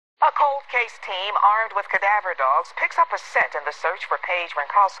A cold case team armed with cadaver dogs picks up a scent in the search for Paige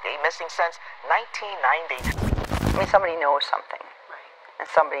Renkoski, missing since 1990. I mean, somebody knows something, and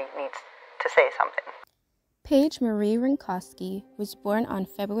somebody needs to say something. Paige Marie Renkoski was born on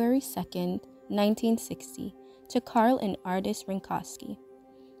February 2nd, 1960, to Carl and Ardis Renkoski.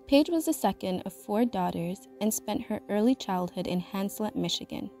 Paige was the second of 4 daughters and spent her early childhood in Hanslet,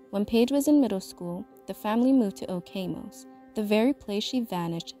 Michigan. When Paige was in middle school, the family moved to Okemos, the very place she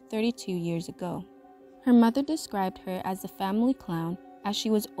vanished 32 years ago. Her mother described her as the family clown, as she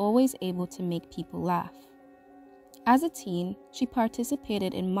was always able to make people laugh. As a teen, she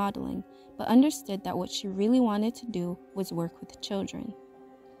participated in modeling, but understood that what she really wanted to do was work with children.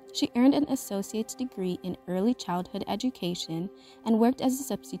 She earned an associate's degree in early childhood education and worked as a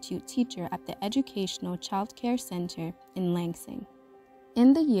substitute teacher at the Educational Child Care Center in Lansing.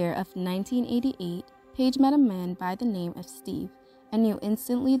 In the year of 1988, Paige met a man by the name of Steve and knew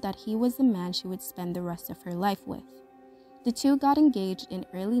instantly that he was the man she would spend the rest of her life with. The two got engaged in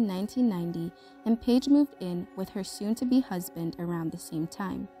early 1990, and Paige moved in with her soon-to-be husband around the same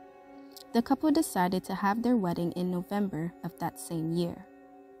time. The couple decided to have their wedding in November of that same year.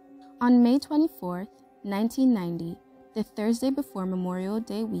 On May 24, 1990, the Thursday before Memorial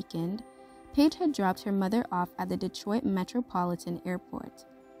Day weekend, Paige had dropped her mother off at the Detroit Metropolitan Airport.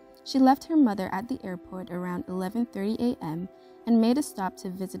 She left her mother at the airport around 11:30 a.m. and made a stop to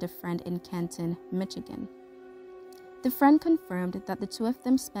visit a friend in Canton, Michigan. The friend confirmed that the two of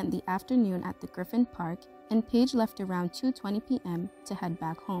them spent the afternoon at the Griffin Park, and Paige left around 2:20 p.m. to head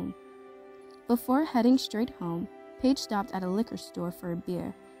back home. Before heading straight home, Paige stopped at a liquor store for a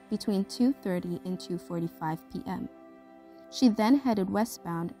beer between 2:30 and 2:45 p.m. She then headed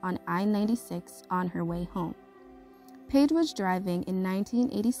westbound on I-96 on her way home. Paige was driving a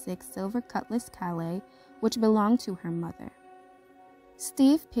 1986 silver Cutlass Calais, which belonged to her mother.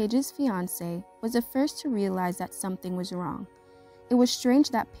 Steve, Paige's fiancé, was the first to realize that something was wrong. It was strange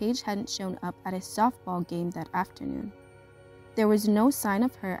that Paige hadn't shown up at a softball game that afternoon. There was no sign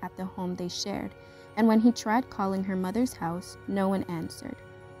of her at the home they shared, and when he tried calling her mother's house, no one answered.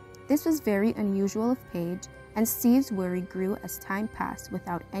 This was very unusual of Paige, and Steve's worry grew as time passed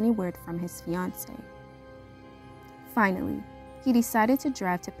without any word from his fiancé. Finally, he decided to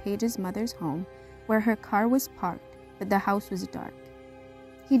drive to Paige's mother's home, where her car was parked, but the house was dark.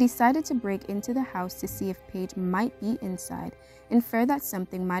 He decided to break into the house to see if Paige might be inside, and feared that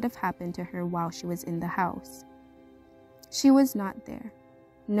something might have happened to her while she was in the house. She was not there.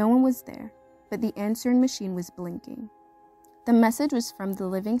 No one was there, but the answering machine was blinking. The message was from the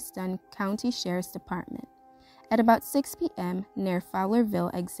Livingston County Sheriff's Department. At about 6 p.m. near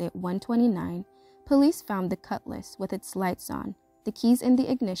Fowlerville Exit 129, police found the Cutlass with its lights on, the keys in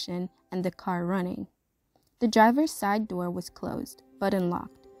the ignition, and the car running. The driver's side door was closed, but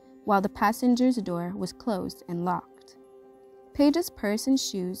unlocked, while the passenger's door was closed and locked. Paige's purse and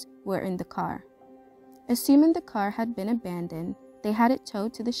shoes were in the car. Assuming the car had been abandoned, they had it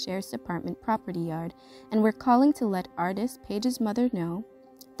towed to the Sheriff's Department property yard and were calling to let Ardis, Paige's mother, know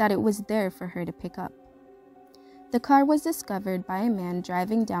that it was there for her to pick up. The car was discovered by a man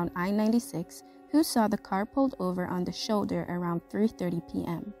driving down I-96 who saw the car pulled over on the shoulder around 3:30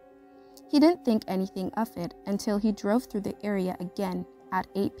 p.m. He didn't think anything of it until he drove through the area again at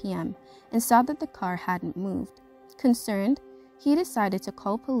 8 p.m. and saw that the car hadn't moved. Concerned, he decided to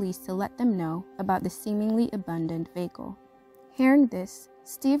call police to let them know about the seemingly abandoned vehicle. Hearing this,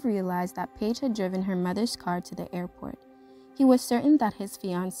 Steve realized that Paige had driven her mother's car to the airport. He was certain that his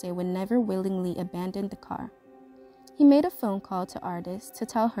fiancée would never willingly abandon the car. He made a phone call to Ardis to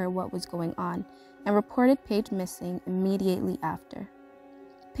tell her what was going on and reported Paige missing immediately after.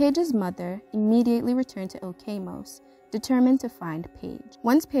 Paige's mother immediately returned to Okemos, determined to find Paige.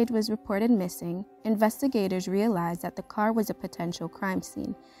 Once Paige was reported missing, investigators realized that the car was a potential crime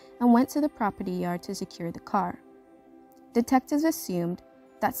scene and went to the property yard to secure the car. Detectives assumed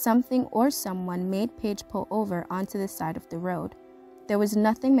that something or someone made Paige pull over onto the side of the road. There was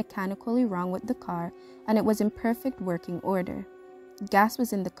nothing mechanically wrong with the car, and it was in perfect working order. Gas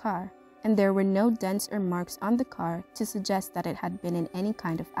was in the car, and there were no dents or marks on the car to suggest that it had been in any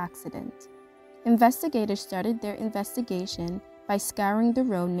kind of accident. Investigators started their investigation by scouring the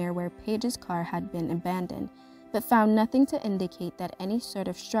road near where Paige's car had been abandoned, but found nothing to indicate that any sort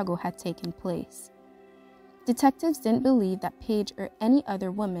of struggle had taken place. Detectives didn't believe that Paige or any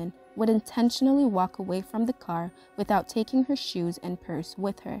other woman would intentionally walk away from the car without taking her shoes and purse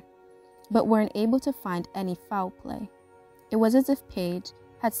with her, but weren't able to find any foul play. It was as if Paige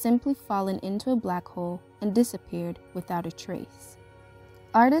had simply fallen into a black hole and disappeared without a trace.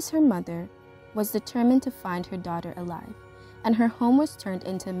 Ardis, her mother, was determined to find her daughter alive, and her home was turned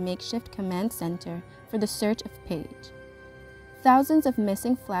into a makeshift command center for the search of Paige. Thousands of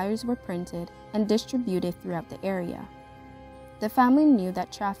missing flyers were printed and distributed throughout the area. The family knew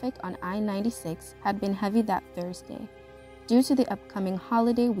that traffic on I-96 had been heavy that Thursday due to the upcoming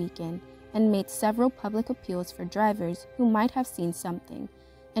holiday weekend, and made several public appeals for drivers who might have seen something,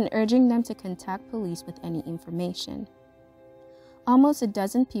 and urging them to contact police with any information. Almost a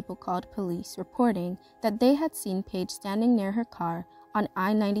dozen people called police, reporting that they had seen Paige standing near her car on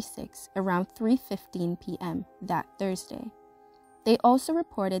I-96 around 3:15 p.m. that Thursday. They also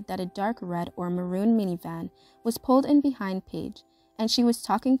reported that a dark red or maroon minivan was pulled in behind Paige, and she was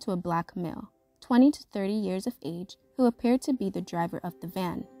talking to a black male, 20 to 30 years of age, who appeared to be the driver of the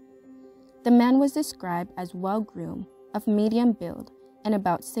van. The man was described as well-groomed, of medium build, and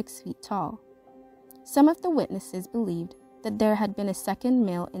about 6 feet tall. Some of the witnesses believed that there had been a second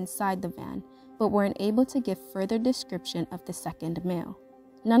male inside the van, but weren't able to give further description of the second male.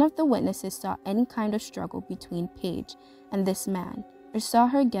 None of the witnesses saw any kind of struggle between Paige and this man, or saw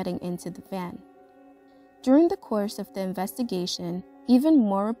her getting into the van. During the course of the investigation, even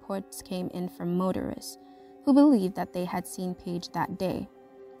more reports came in from motorists who believed that they had seen Paige that day.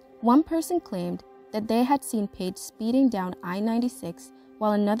 One person claimed that they had seen Paige speeding down I-96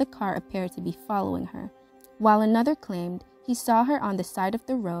 while another car appeared to be following her, while another claimed he saw her on the side of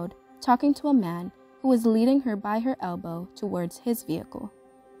the road talking to a man who was leading her by her elbow towards his vehicle.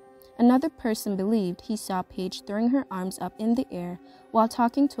 Another person believed he saw Paige throwing her arms up in the air while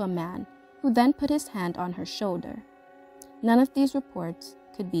talking to a man, who then put his hand on her shoulder. None of these reports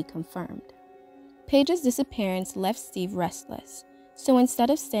could be confirmed. Paige's disappearance left Steve restless, so instead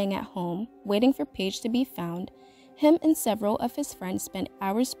of staying at home, waiting for Paige to be found, him and several of his friends spent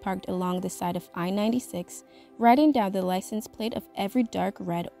hours parked along the side of I-96, writing down the license plate of every dark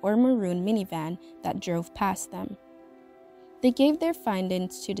red or maroon minivan that drove past them. They gave their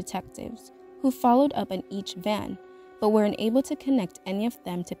findings to detectives, who followed up on each van, but weren't able to connect any of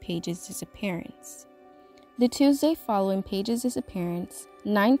them to Paige's disappearance. The Tuesday following Paige's disappearance,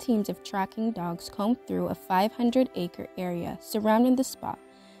 9 teams of tracking dogs combed through a 500-acre area surrounding the spot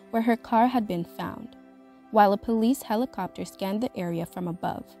where her car had been found, while a police helicopter scanned the area from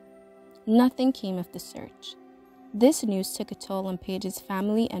above. Nothing came of the search. This news took a toll on Paige's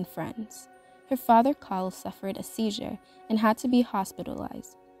family and friends. Her father, Carl, suffered a seizure and had to be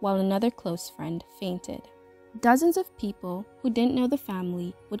hospitalized, while another close friend fainted. Dozens of people who didn't know the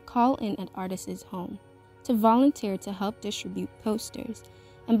family would call in at Artis's home to volunteer to help distribute posters,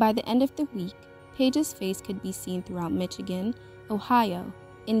 and by the end of the week, Paige's face could be seen throughout Michigan, Ohio,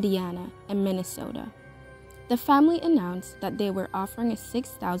 Indiana, and Minnesota. The family announced that they were offering a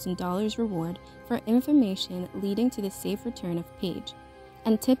 $6,000 reward for information leading to the safe return of Paige,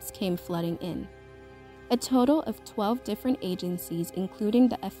 and tips came flooding in. A total of 12 different agencies, including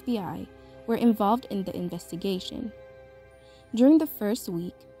the FBI, were involved in the investigation. During the first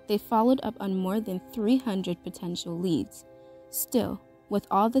week, they followed up on more than 300 potential leads. Still, with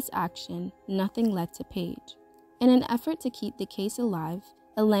all this action, nothing led to Paige. In an effort to keep the case alive,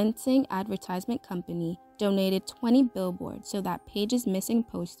 a Lansing advertisement company donated 20 billboards so that Paige's missing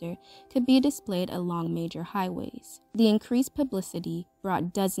poster could be displayed along major highways. The increased publicity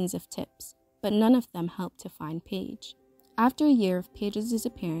brought dozens of tips, but none of them helped to find Paige. After a year of Paige's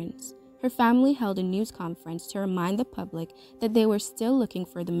disappearance, her family held a news conference to remind the public that they were still looking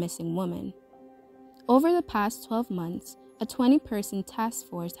for the missing woman. Over the past 12 months, a 20-person task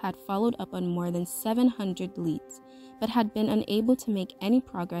force had followed up on more than 700 leads, but had been unable to make any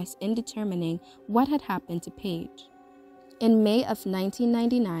progress in determining what had happened to Paige. In May of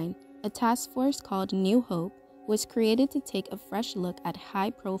 1999, a task force called New Hope was created to take a fresh look at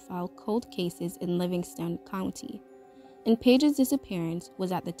high-profile cold cases in Livingston County, and Paige's disappearance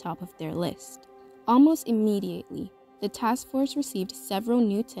was at the top of their list. Almost immediately, the task force received several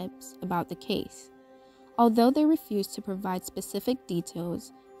new tips about the case. Although they refused to provide specific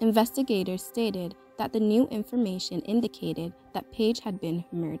details, investigators stated that the new information indicated that Paige had been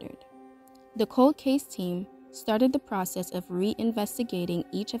murdered. The cold case team started the process of re-investigating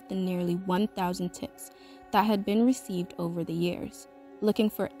each of the nearly 1,000 tips that had been received over the years, looking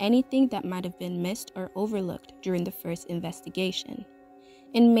for anything that might have been missed or overlooked during the first investigation.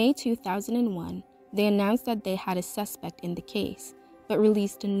 In May 2001, they announced that they had a suspect in the case, but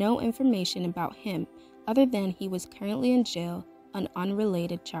released no information about him other than he was currently in jail on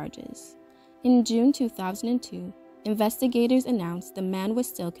unrelated charges. In June 2002, investigators announced the man was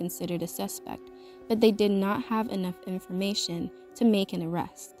still considered a suspect, but they did not have enough information to make an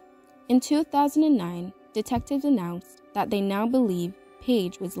arrest. In 2009, detectives announced that they now believe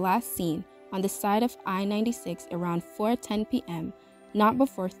Paige was last seen on the side of I-96 around 4:10 p.m., not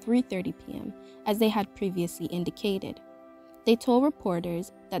before 3:30 p.m., as they had previously indicated. They told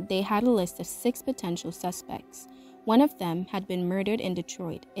reporters that they had a list of 6 potential suspects. One of them had been murdered in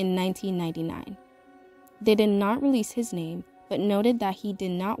Detroit in 1999. They did not release his name, but noted that he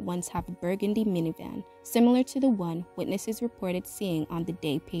did not once have a burgundy minivan, similar to the one witnesses reported seeing on the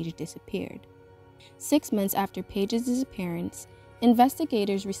day Paige disappeared. 6 months after Paige's disappearance,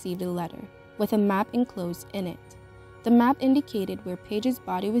 investigators received a letter with a map enclosed in it. The map indicated where Paige's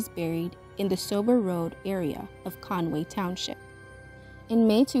body was buried in the Sober Road area of Conway Township. In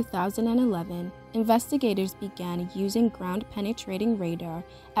May 2011, investigators began using ground-penetrating radar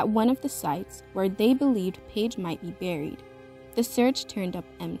at one of the sites where they believed Paige might be buried. The search turned up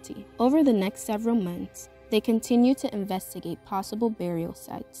empty. Over the next several months, they continued to investigate possible burial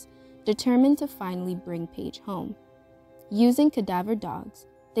sites, determined to finally bring Paige home. Using cadaver dogs,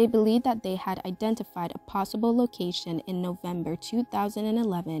 they believed that they had identified a possible location in November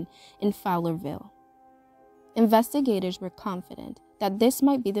 2011 in Fowlerville. Investigators were confident that this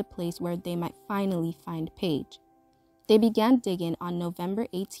might be the place where they might finally find Paige. They began digging on November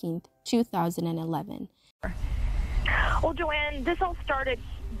 18, 2011. Well, Joanne, this all started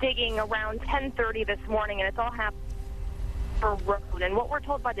digging around 10:30 this morning, and it's all happened for road. And what we're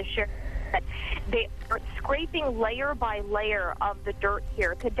told by the sheriff, that they are scraping layer by layer of the dirt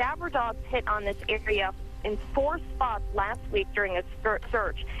here. Cadaver dogs hit on this area in 4 spots last week during a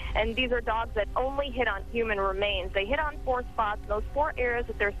search, and these are dogs that only hit on human remains. They hit on 4 spots. Those 4 areas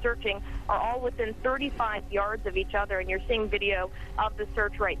that they're searching are all within 35 yards of each other, and you're seeing video of the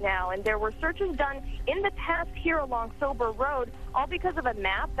search right now. And there were searches done in the past here along Sober Road, all because of a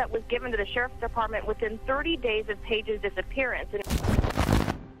map that was given to the sheriff's department within 30 days of Paige's disappearance.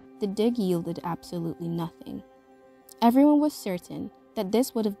 The dig yielded absolutely nothing. Everyone was certain that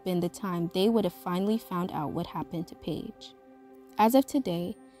this would have been the time they would have finally found out what happened to Paige. As of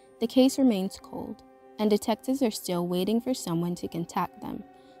today, the case remains cold, and detectives are still waiting for someone to contact them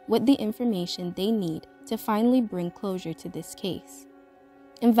with the information they need to finally bring closure to this case.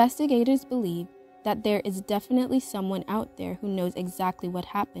 Investigators believe that there is definitely someone out there who knows exactly what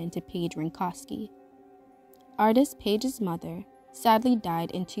happened to Paige Renkoski. Artist Paige's mother sadly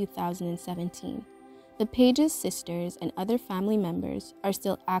died in 2017. But Paige's sisters and other family members are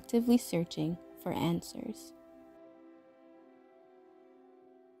still actively searching for answers.